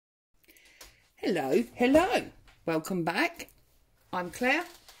Hello, hello, welcome back. I'm Claire,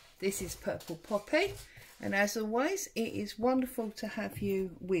 this is Purple Poppy, and as always it is wonderful to have you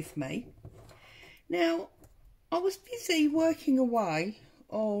with me. Now, I was busy working away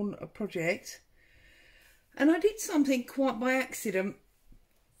on a project and I did something quite by accident,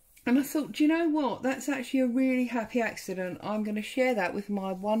 and I thought, do you know what, that's actually a really happy accident. I'm going to share that with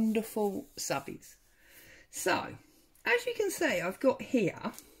my wonderful subbies. So, as you can see, I've got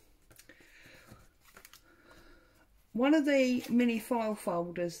here one of the mini file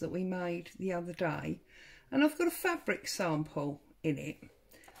folders that we made the other day, and I've got a fabric sample in it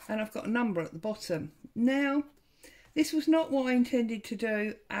and I've got a number at the bottom. Now, this was not what I intended to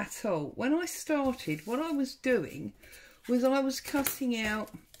do at all. When I started, what I was doing was I was cutting out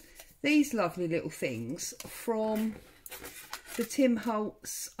these lovely little things from the Tim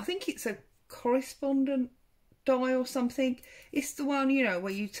Holtz, I think it's a correspondent die or something. It's the one, you know,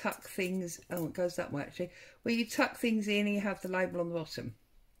 where you tuck things, oh, it goes that way actually, where you tuck things in and you have the label on the bottom.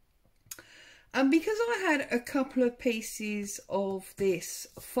 And because I had a couple of pieces of this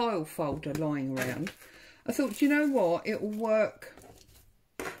file folder lying around, I thought, you know what, it will work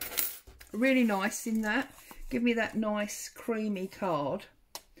really nice in that, give me that nice creamy card.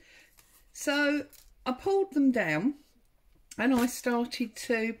 So I pulled them down and I started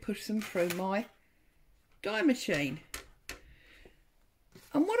to push them through my die machine,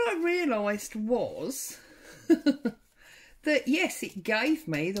 and what I realised was that yes, it gave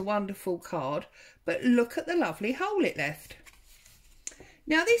me the wonderful card, but look at the lovely hole it left.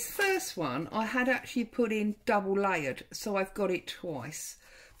 Now this first one I had actually put in double layered, so I've got it twice,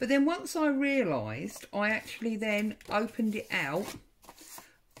 but then once I realised, I actually then opened it out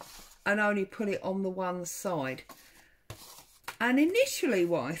and only put it on the one side. And initially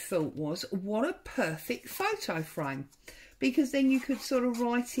what I thought was, what a perfect photo frame, because then you could sort of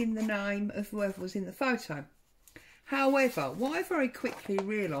write in the name of whoever was in the photo. However, what I very quickly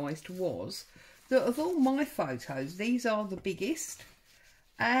realised was that of all my photos, these are the biggest,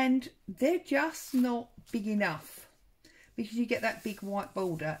 and they're just not big enough because you get that big white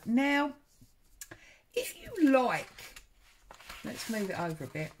border. Now, if you like, let's move it over a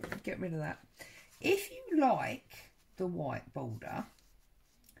bit, get rid of that. If you like the white border,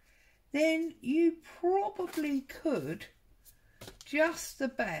 then you probably could just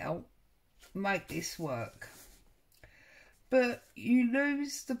about make this work, but you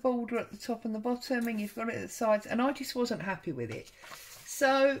lose the border at the top and the bottom, and you've got it at the sides, and I just wasn't happy with it.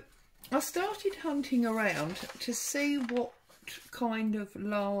 So I started hunting around to see what kind of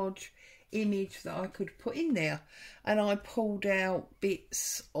large image that I could put in there, and I pulled out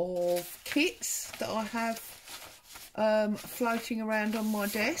bits of kits that I have floating around on my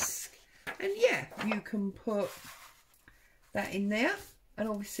desk, and yeah, you can put that in there and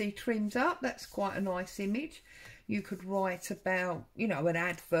obviously trimmed up. That's quite a nice image. You could write about, you know, an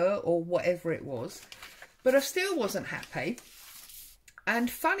advert or whatever it was, but I still wasn't happy.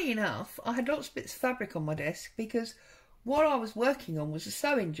 And funny enough, I had lots of bits of fabric on my desk because what I was working on was a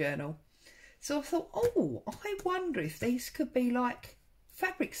sewing journal. So I thought, oh, I wonder if these could be like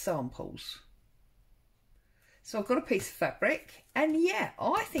fabric samples. So I've got a piece of fabric, and yeah,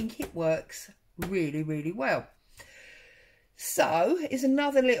 I think it works really, really well. So is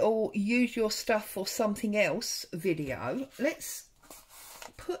another little use your stuff for something else video. Let's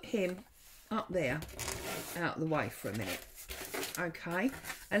put him up there out of the way for a minute. Okay,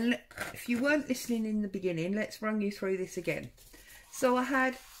 and if you weren't listening in the beginning, let's run you through this again. So I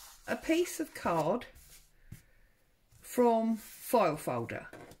had a piece of card from file folder.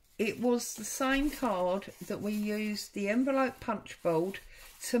 It was the same card that we used the envelope punch board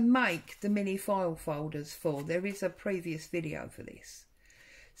to make the mini file folders for. There is a previous video for this.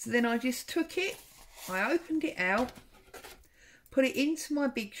 So then I just took it, I opened it out, put it into my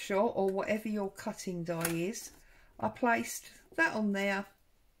Big Shot or whatever your cutting die is. I placed that on there,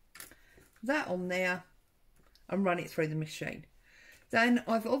 and run it through the machine. Then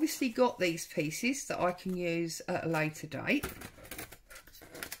I've obviously got these pieces that I can use at a later date.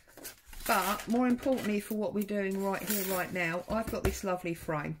 But more importantly for what we're doing right here, right now, I've got this lovely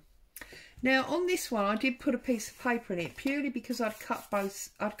frame. Now on this one, I did put a piece of paper in it purely because I'd cut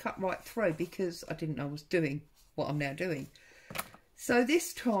right through because I didn't know I was doing what I'm now doing. So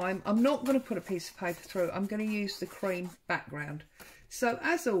this time, I'm not going to put a piece of paper through. I'm going to use the cream background. So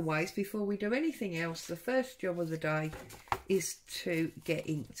as always, before we do anything else, the first job of the day is to get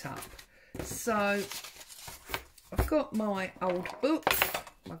inked up. So I've got my old book,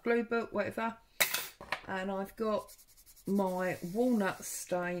 my glue book, whatever, and I've got my walnut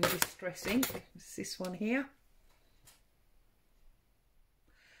stain distress ink. It's this one here.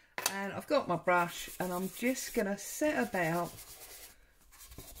 And I've got my brush and I'm just going to set about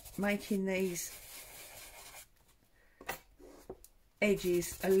making these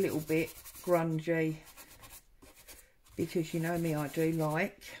edges a little bit grungy, because you know me, I do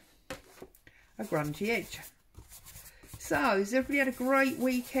like a grungy edge. So, has everybody had a great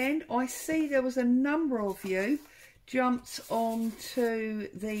weekend? I see there was a number of you jumped onto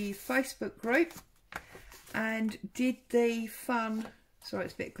the Facebook group and did the fun, sorry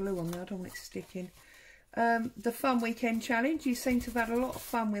it's a bit of glue on there, I don't want it sticking, the fun weekend challenge. You seem to have had a lot of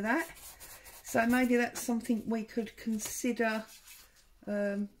fun with that, so maybe that's something we could consider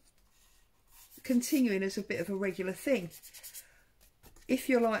continuing as a bit of a regular thing. If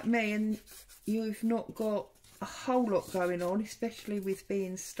you're like me and you've not got a whole lot going on, especially with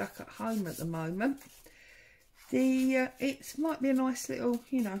being stuck at home at the moment, it might be a nice little,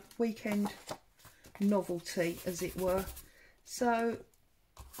 you know, weekend novelty, as it were. So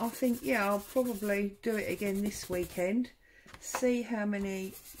I think, yeah, I'll probably do it again this weekend, see how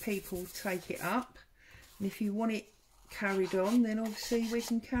many people take it up, and if you want it carried on, then obviously we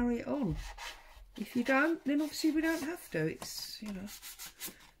can carry it on. If you don't, then obviously we don't have to. It's, you know,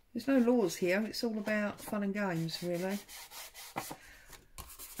 there's no laws here. It's all about fun and games, really.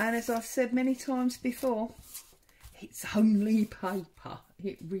 And as I've said many times before, it's only paper.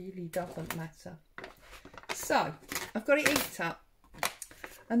 It really doesn't matter. So, I've got it inked up.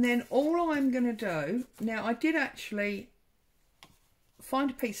 And then all I'm going to do, now I did actually find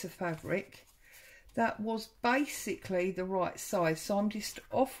a piece of fabric that was basically the right size. So I'm just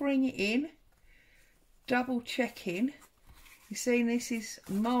offering it in, double checking. You see, this is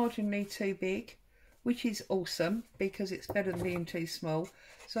marginally too big, which is awesome because it's better than being too small.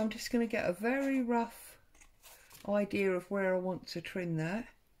 So I'm just going to get a very rough idea of where I want to trim that.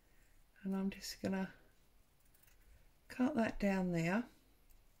 And I'm just going to cut that down there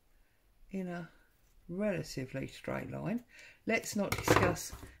in a relatively straight line. Let's not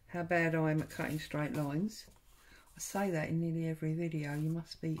discuss how bad I am at cutting straight lines. I say that in nearly every video. You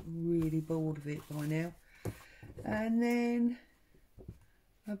must be really bored of it by now. And then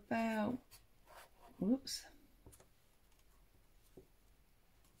about, whoops,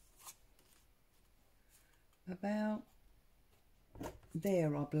 about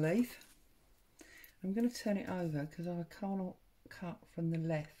there, I believe. I'm going to turn it over because I cannot cut from the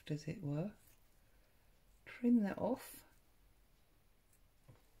left, as it were. Trim that off.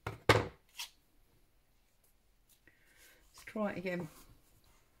 Let's try it again.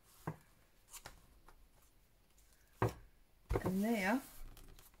 And there,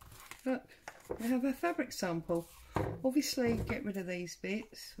 look, we have a fabric sample. Obviously, get rid of these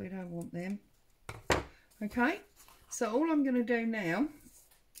bits. We don't want them. Okay, so all I'm going to do now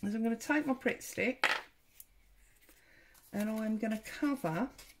is I'm going to take my Pritt stick and I'm going to cover,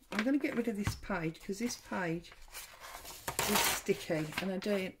 I'm going to get rid of this page because this page is sticky and I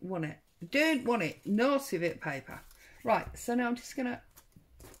don't want it. I don't want it. Naughty bit of paper. Right, so now I'm just going to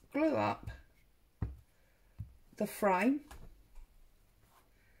glue up the frame.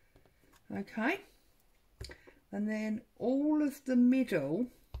 Okay, and then all of the middle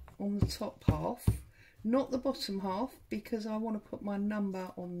on the top half, not the bottom half because I want to put my number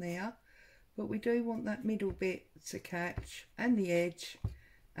on there, but we do want that middle bit to catch, and the edge,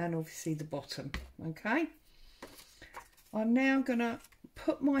 and obviously the bottom. Okay, I'm now going to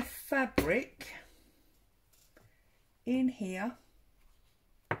put my fabric in here.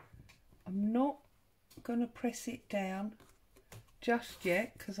 I'm not going to press it down just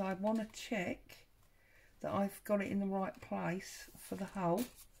yet because I want to check that I've got it in the right place for the hole.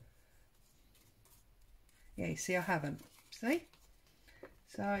 Yeah, you see I haven't. See?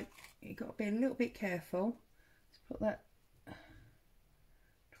 So you've got to be a little bit careful. Let's put that,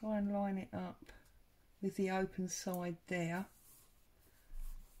 try and line it up with the open side there.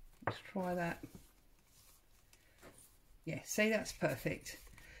 Let's try that. Yeah, see, that's perfect.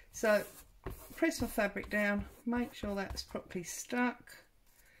 So press my fabric down, make sure that's properly stuck.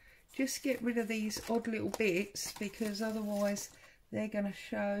 Just get rid of these odd little bits because otherwise they're going to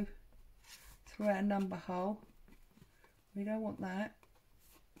show through our number hole. We don't want that.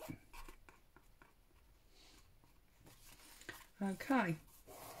 Okay.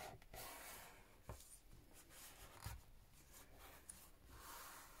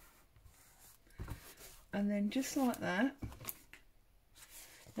 And then just like that.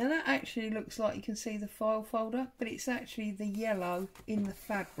 Now that actually looks like you can see the file folder, but it's actually the yellow in the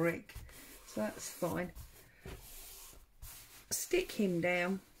fabric, so that's fine. Stick him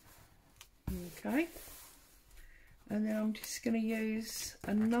down, okay, and then I'm just going to use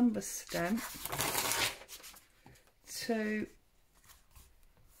a number stamp to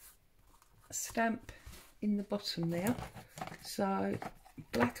stamp in the bottom there. So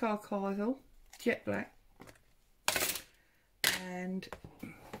black archival, jet black, and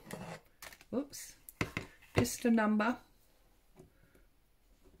whoops, just a number.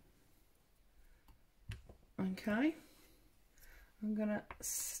 Okay, I'm going to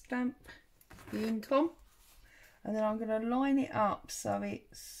stamp the ink on, and then I'm going to line it up so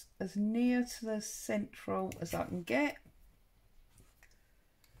it's as near to the central as I can get.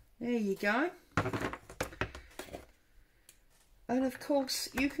 There you go. And of course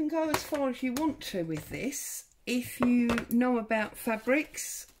you can go as far as you want to with this. If you know about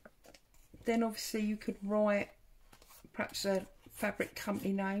fabrics, then obviously you could write perhaps a fabric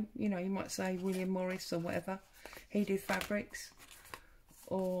company name. You know, you might say William Morris or whatever, he did fabrics,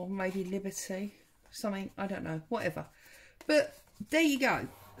 or maybe Liberty, something, I don't know, whatever. But there you go.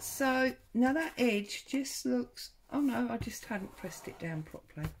 So now that edge just looks, oh no, I just hadn't pressed it down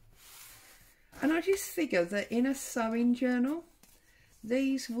properly. And I just figure that in a sewing journal,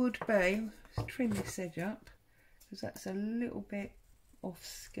 these would be, let's trim this edge up, because that's a little bit off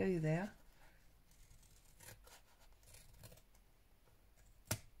skew there.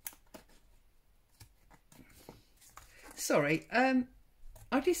 Sorry,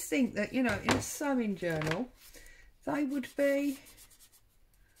 I just think that, you know, in a sewing journal, they would be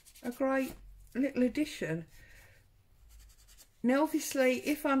a great little addition. Now, obviously,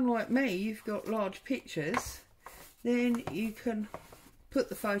 if unlike me, you've got large pictures, then you can put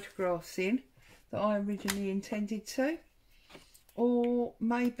the photographs in that I originally intended to. Or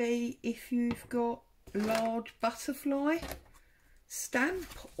maybe if you've got large butterfly stamp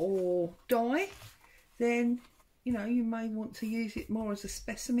or die, then, you know, you may want to use it more as a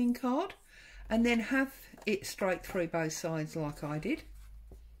specimen card and then have it straight through both sides like I did.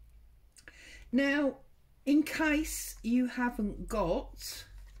 Now, in case you haven't got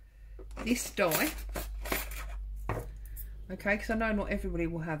this die, okay, because I know not everybody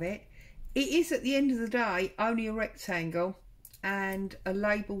will have it, it is at the end of the day only a rectangle and a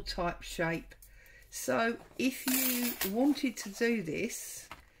label type shape. So if you wanted to do this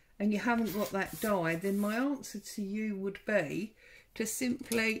and you haven't got that die, then my answer to you would be to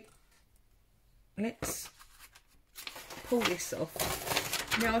simply, let's pull this off.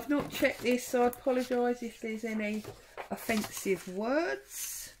 Now, I've not checked this, so I apologise if there's any offensive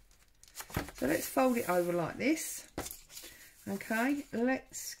words. So let's fold it over like this. Okay,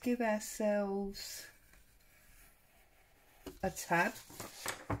 let's give ourselves a tab.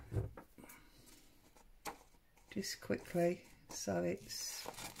 Just quickly, so it's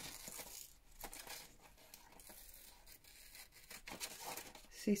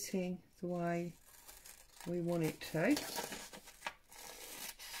sitting the way we want it to.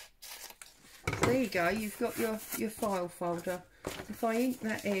 There you go, you've got your file folder. If I ink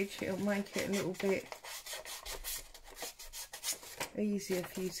that edge, it'll make it a little bit easier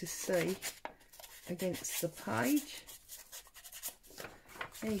for you to see against the page.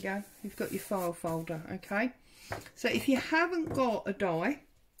 There you go, you've got your file folder, okay? So if you haven't got a die,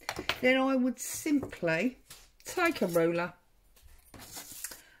 then I would simply take a ruler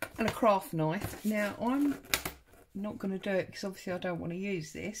and a craft knife. Now, I'm not going to do it because obviously I don't want to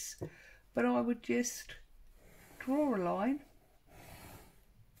use this, but I would just draw a line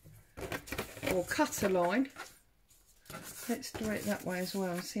or cut a line. Let's do it that way as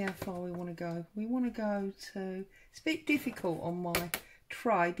well and see how far we want to go. We want to go to, it's a bit difficult on my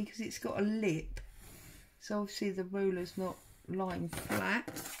tray because it's got a lip, so obviously the ruler's not lying flat,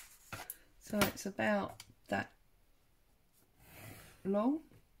 so it's about that long.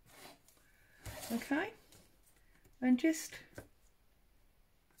 Okay, and just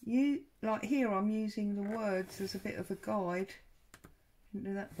like here I'm using the words as a bit of a guide. Didn't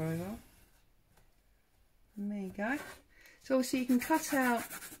do that very well. And there you go. So obviously you can cut out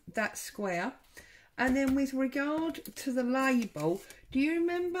that square, and then with regard to the label, do you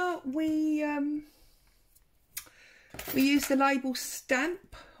remember we used the label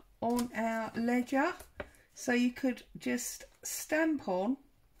stamp on our ledger? So you could just stamp on,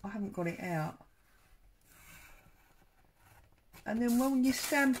 I haven't got it out, and then when you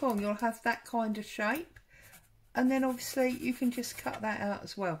stamp on you'll have that kind of shape, and then obviously you can just cut that out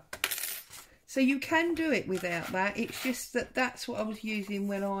as well. So you can do it without that, it's just that that's what I was using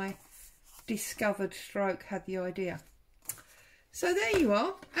when I discovered stroke had the idea. So there you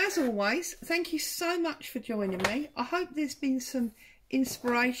are. As always, thank you so much for joining me. I hope there's been some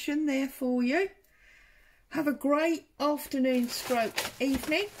inspiration there for you. Have a great afternoon stroke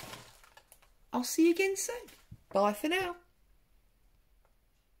evening. I'll see you again soon. Bye for now.